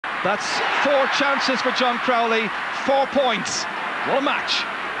That's 4 chances for John Crowley, 4 points. What a match.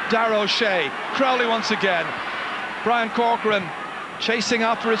 Darragh O'Shea, Crowley once again. Brian Corcoran chasing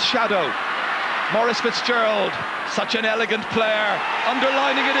after his shadow. Maurice Fitzgerald, such an elegant player,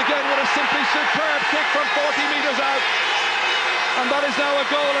 underlining it again with a simply superb kick from 40 metres out. And that is now a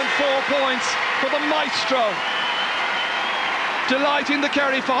goal and 4 points for the maestro. Delighting the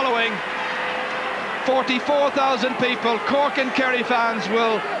Kerry following. 44,000 people, Cork and Kerry fans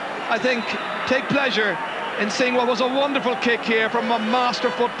will, I think, take pleasure in seeing what was a wonderful kick here from a master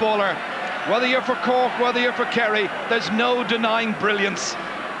footballer. Whether you're for Cork, whether you're for Kerry, there's no denying brilliance.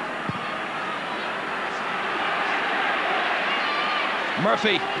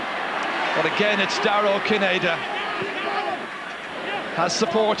 Murphy, but again it's Darragh Kineda. Has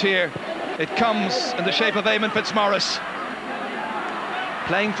support here. It comes in the shape of Eamon Fitzmaurice.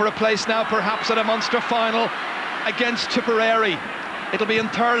 Playing for a place now perhaps at a Munster final against Tipperary. It'll be in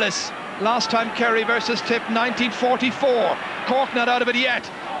Thurles. Last time Kerry versus Tip, 1944. Cork not out of it yet.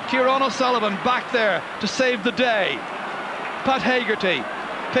 Kieran O'Sullivan back there to save the day. Pat Hegarty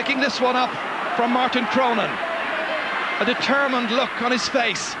picking this one up from Martin Cronin. A determined look on his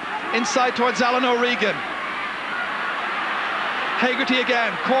face inside towards Alan O'Regan. Hegarty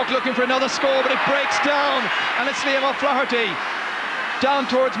again. Cork looking for another score, but it breaks down, and it's Liam O'Flaherty down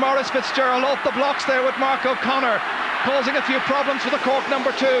towards Maurice Fitzgerald, off the blocks there with Mark O'Connor, causing a few problems for the Cork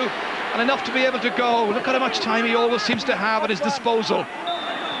number 2, and enough to be able to go. Look at how much time he always seems to have at his disposal.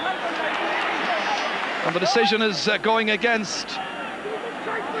 And the decision is going against.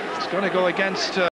 It's going to go against